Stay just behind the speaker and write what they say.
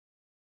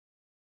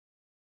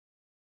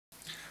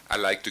I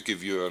like to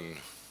give you a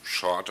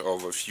short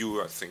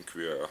overview. I think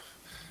we are a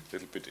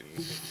little bit in,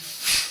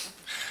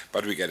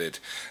 but we get it,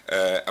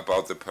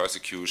 about the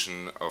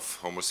persecution of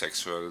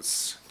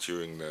homosexuals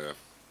during the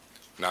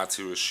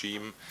Nazi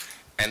regime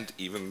and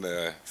even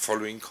the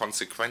following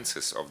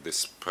consequences of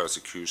this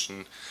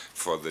persecution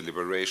for the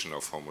liberation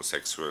of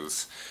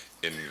homosexuals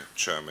in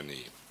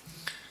Germany.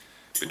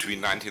 Between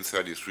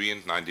 1933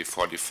 and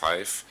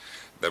 1945,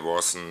 there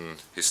was an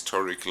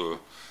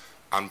historical,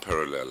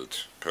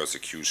 unparalleled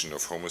persecution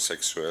of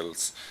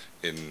homosexuals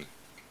in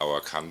our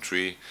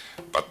country,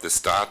 but the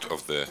start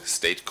of the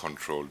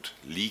state-controlled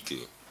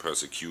legal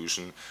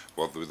persecution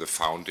was with the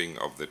founding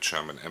of the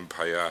German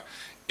Empire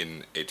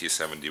in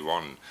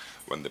 1871,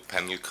 when the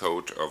penal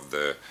code of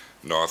the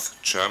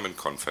North German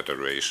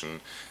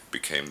Confederation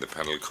became the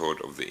penal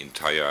code of the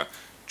entire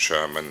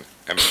German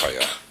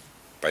Empire.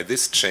 By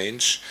this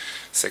change,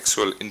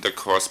 sexual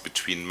intercourse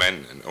between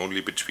men, and only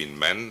between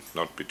men,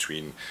 not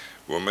between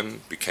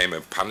women, became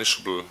a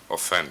punishable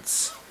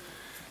offense.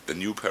 The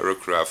new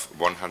paragraph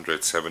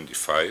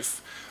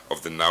 175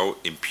 of the now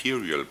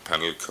imperial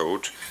penal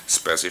code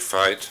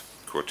specified,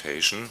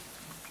 quotation,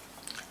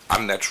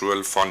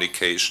 unnatural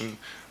fornication,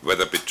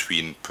 whether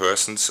between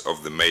persons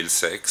of the male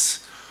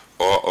sex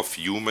or of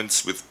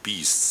humans with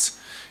beasts,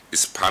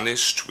 is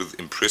punished with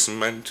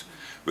imprisonment,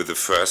 with a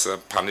further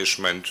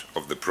punishment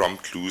of the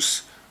prompt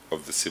loss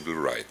of the civil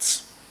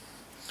rights.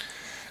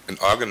 An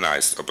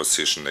organized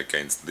opposition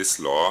against this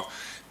law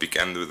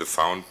began with the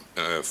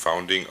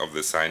founding of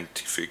the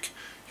Scientific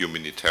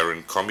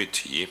Humanitarian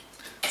Committee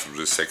through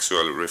the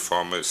sexual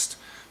reformist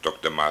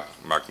Dr.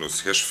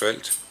 Magnus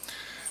Hirschfeld,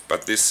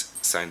 but this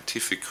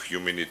Scientific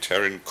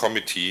Humanitarian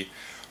Committee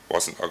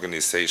was an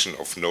organization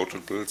of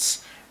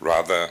notables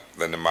rather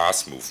than a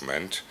mass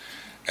movement,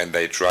 and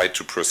they tried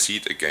to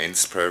proceed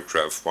against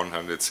paragraph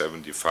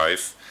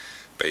 175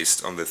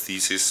 based on the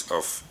thesis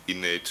of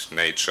innate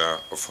nature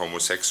of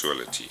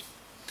homosexuality.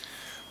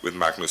 With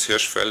Magnus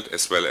Hirschfeld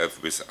as well as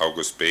with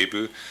August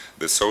Bebel,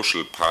 the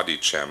Socialist Party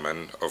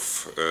chairman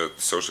of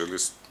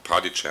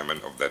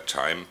that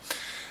time,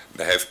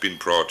 there have been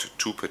brought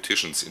two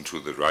petitions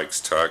into the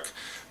Reichstag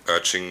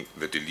urging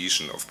the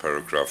deletion of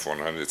paragraph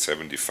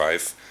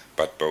 175,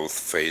 but both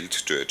failed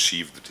to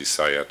achieve the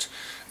desired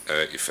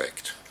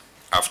effect.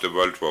 After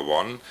World War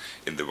I,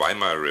 in the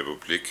Weimar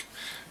Republic,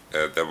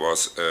 there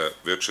was a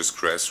virtuous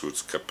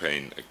grassroots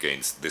campaign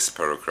against this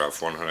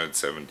paragraph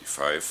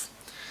 175,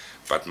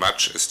 but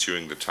much as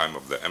during the time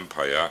of the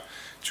Empire,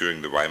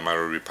 during the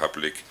Weimar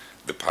Republic,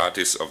 the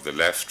parties of the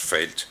left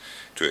failed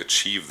to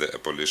achieve the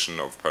abolition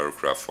of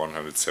paragraph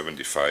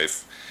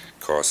 175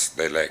 because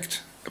they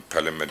lacked a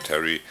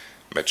parliamentary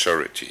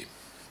majority.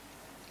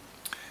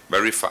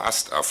 Very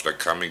fast after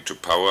coming to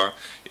power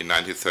in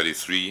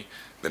 1933,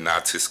 the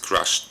Nazis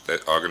crushed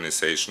the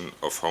organization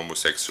of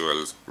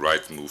homosexual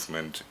rights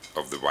movement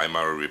of the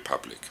Weimar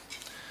Republic.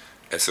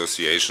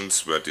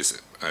 Associations were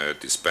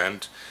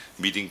disbanded,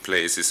 meeting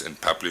places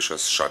and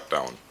publishers shut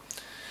down.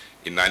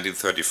 In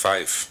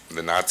 1935,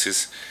 the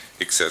Nazis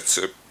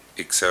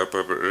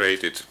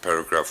exacerbated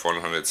paragraph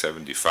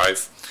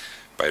 175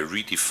 by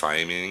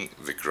redefining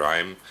the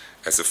crime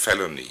as a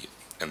felony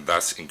and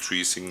thus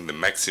increasing the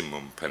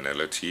maximum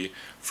penalty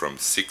from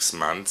 6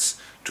 months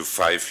to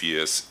 5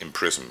 years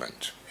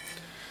imprisonment.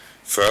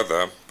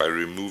 Further, by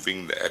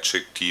removing the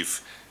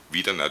adjective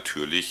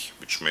widernatürlich,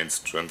 which means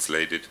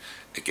translated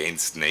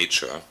against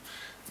nature,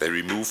 they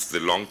removed the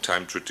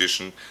long-time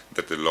tradition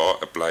that the law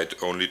applied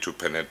only to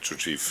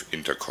penetrative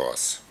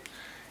intercourse.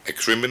 A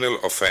criminal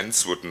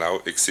offense would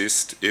now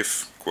exist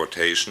if,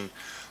 quotation,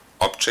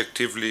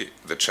 objectively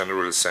the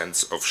general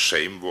sense of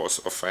shame was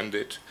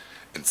offended,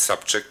 and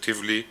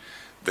subjectively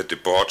the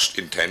debauched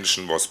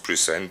intention was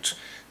present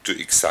to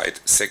excite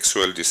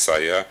sexual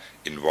desire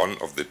in one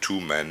of the two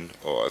men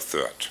or a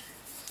third.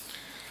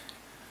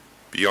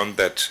 Beyond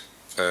that,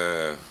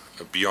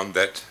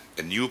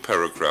 a new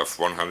paragraph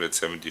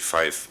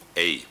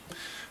 175a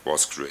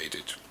was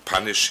created,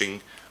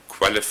 punishing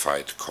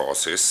qualified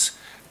causes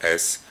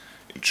as,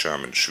 in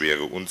German,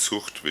 schwere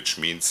Unzucht, which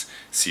means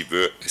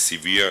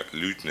severe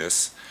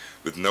lewdness,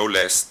 with no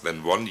less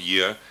than 1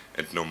 year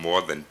and no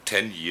more than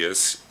 10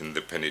 years in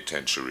the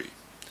penitentiary.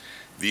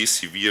 These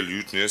severe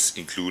lewdness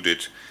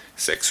included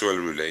sexual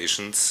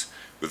relations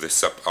with a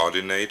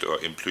subordinate or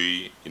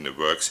employee in a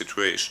work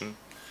situation,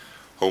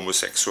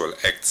 homosexual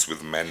acts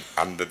with men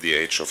under the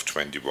age of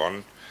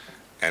 21,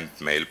 and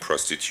male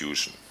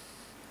prostitution.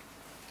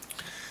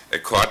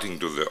 According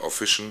to the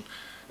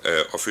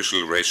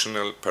official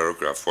rationale,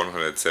 paragraph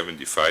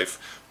 175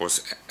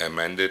 was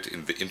amended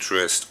in the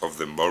interest of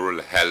the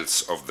moral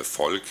health of the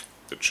Volk,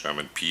 the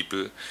German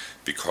people,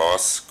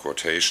 because,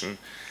 quotation,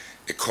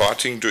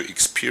 according to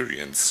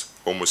experience,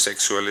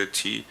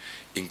 homosexuality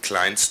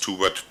inclines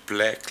toward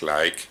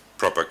plague-like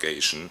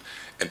propagation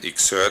and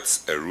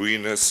exerts a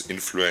ruinous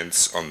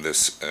influence on the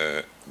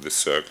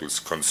circles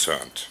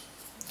concerned.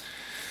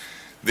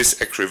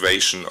 This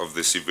aggravation of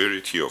the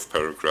severity of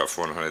paragraph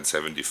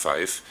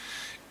 175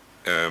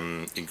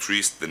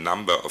 increased the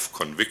number of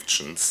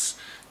convictions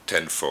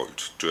tenfold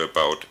to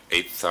about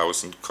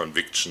 8,000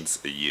 convictions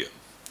a year.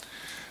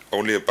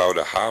 Only about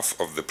a half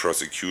of the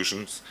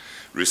prosecutions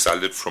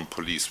resulted from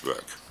police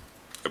work.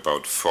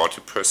 About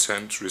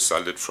 40%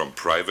 resulted from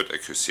private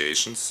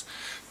accusations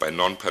by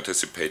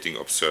non-participating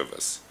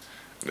observers,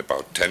 and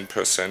about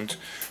 10%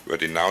 were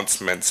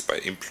denouncements by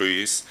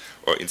employees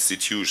or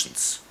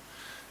institutions.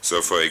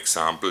 So, for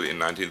example, in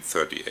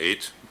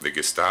 1938, the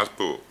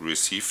Gestapo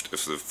received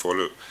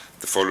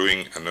the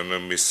following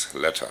anonymous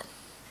letter,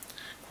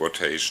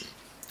 quotation: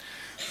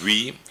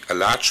 "We, a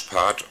large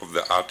part of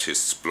the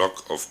artists'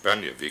 block of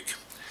Bernjevik,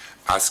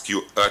 ask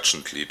you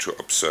urgently to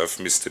observe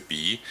Mr.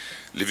 B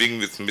living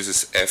with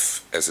Mrs.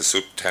 F as a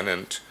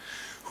subtenant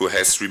who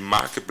has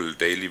remarkable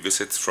daily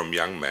visits from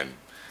young men.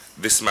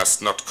 This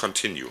must not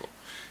continue.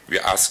 We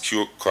ask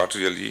you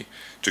cordially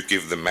to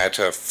give the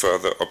matter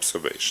further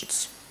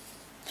observations."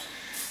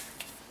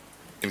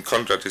 In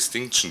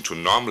contradistinction to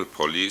normal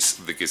police,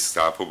 the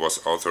Gestapo was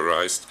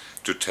authorized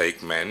to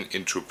take men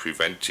into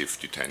preventive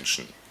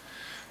detention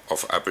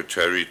of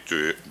arbitrary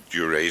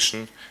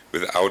duration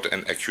without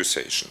an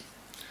accusation.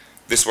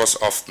 This was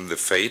often the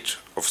fate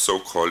of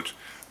so-called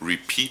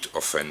repeat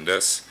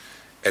offenders.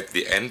 At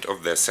the end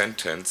of their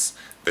sentence,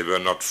 they were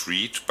not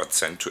freed but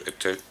sent to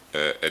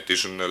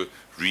additional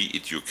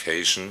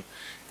re-education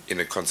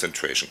in a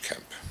concentration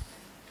camp.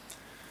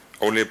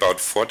 Only about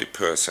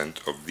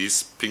 40% of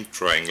these pink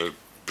triangle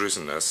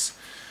prisoners,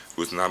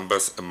 whose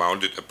numbers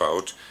amounted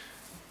about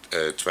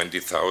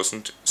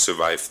 20,000,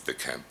 survived the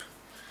camp.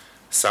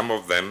 Some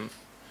of them,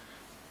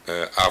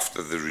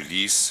 after the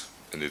release,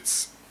 and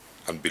it's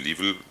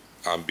unbelievable,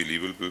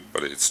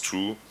 but it's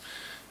true,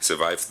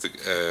 survived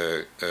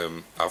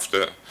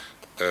after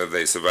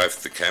they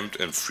survived the camp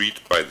and freed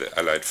by the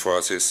Allied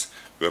forces,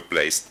 were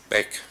placed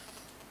back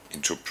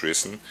into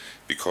prison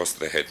because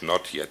they had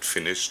not yet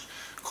finished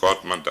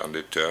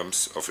court-mandated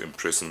terms of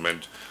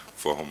imprisonment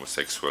for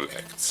homosexual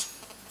acts.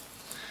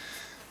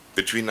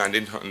 Between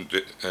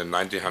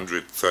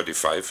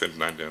 1935 and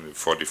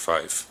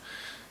 1945,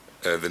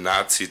 the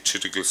Nazi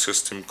judicial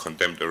system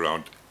condemned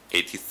around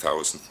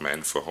 80,000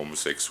 men for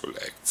homosexual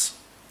acts.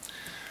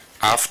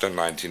 After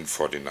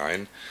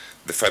 1949,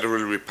 the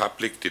Federal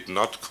Republic did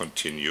not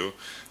continue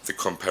the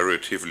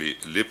comparatively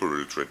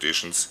liberal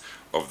traditions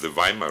of the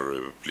Weimar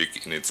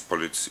Republic in its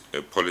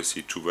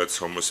policy towards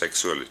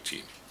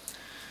homosexuality.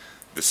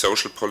 The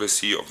social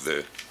policy of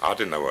the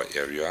Adenauer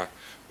era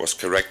was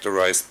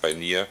characterized by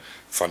near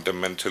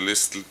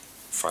fundamentalist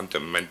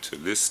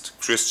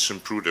Christian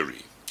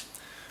prudery.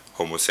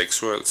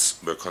 Homosexuals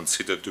were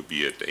considered to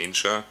be a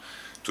danger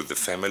to the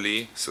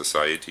family,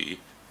 society,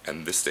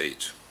 and the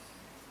state.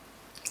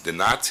 The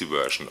Nazi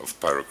version of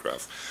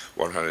paragraph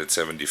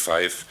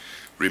 175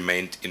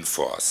 remained in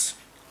force,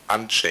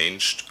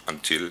 unchanged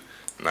until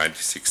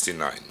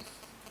 1969.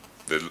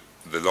 The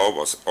law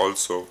was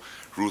also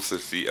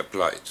ruthlessly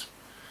applied.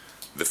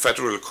 The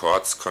federal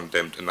courts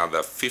condemned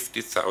another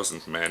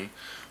 50,000 men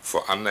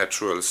for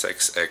unnatural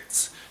sex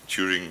acts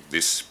during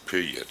this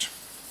period.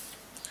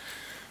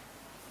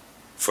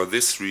 For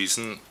this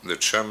reason, the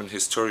German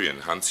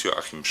historian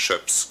Hans-Joachim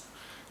Schöps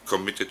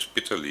committed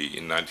bitterly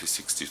in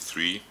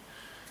 1963,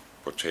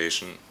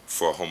 quotation,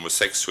 "For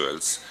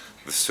homosexuals,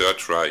 the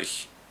Third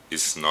Reich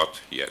is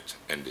not yet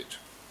ended."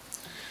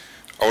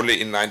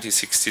 Only in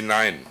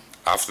 1969,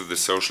 after the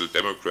Social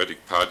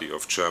Democratic Party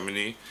of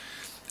Germany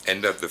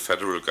entered the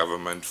federal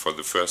government for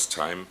the first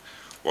time,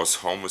 was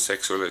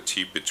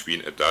homosexuality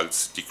between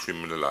adults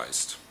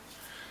decriminalized.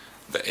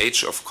 The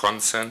age of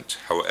consent,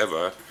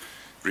 however,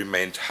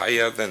 remained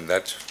higher than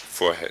that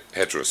for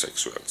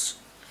heterosexuals.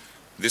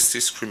 This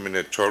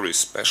discriminatory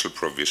special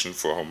provision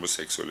for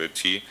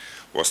homosexuality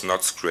was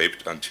not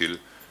scrapped until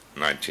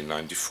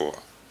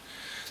 1994.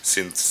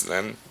 Since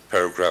then,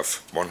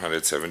 paragraph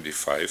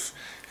 175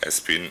 has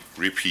been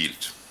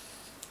repealed.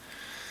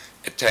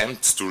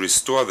 Attempts to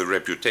restore the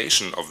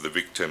reputation of the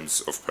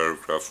victims of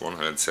paragraph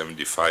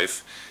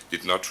 175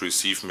 did not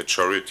receive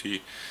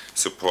majority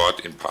support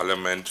in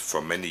Parliament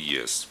for many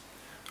years.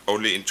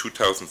 Only in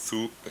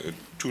 2002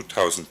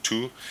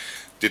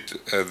 did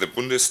the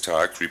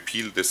Bundestag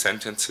repeal the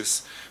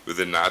sentences with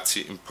the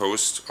Nazi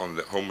imposed on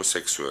the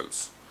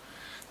homosexuals.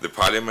 The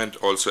Parliament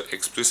also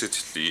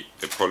explicitly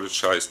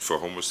apologized for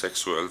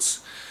homosexuals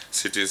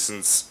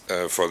citizens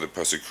for the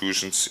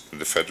persecutions in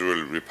the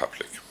Federal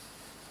Republic.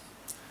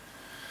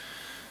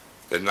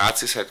 The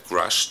Nazis had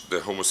crushed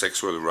the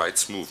homosexual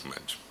rights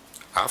movement.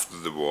 After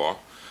the war,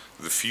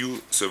 the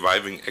few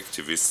surviving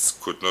activists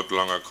could no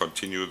longer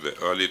continue the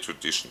early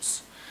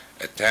traditions.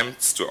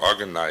 Attempts to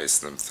organize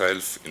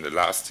themselves in a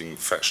lasting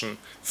fashion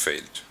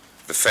failed.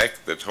 The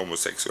fact that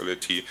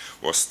homosexuality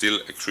was still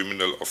a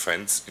criminal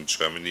offense in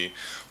Germany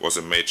was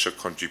a major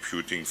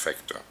contributing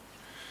factor.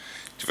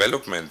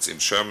 Developments in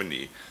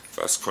Germany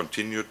thus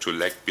continued to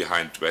lag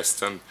behind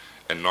Western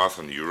and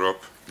Northern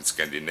Europe. In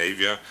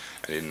Scandinavia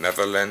and in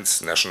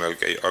Netherlands, national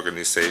gay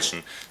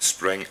organization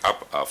sprang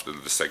up after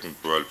the Second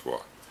World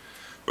War.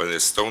 When the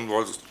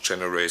Stonewall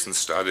generation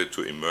started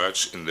to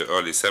emerge in the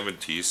early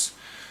 70s,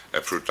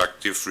 a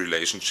productive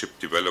relationship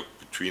developed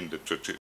between the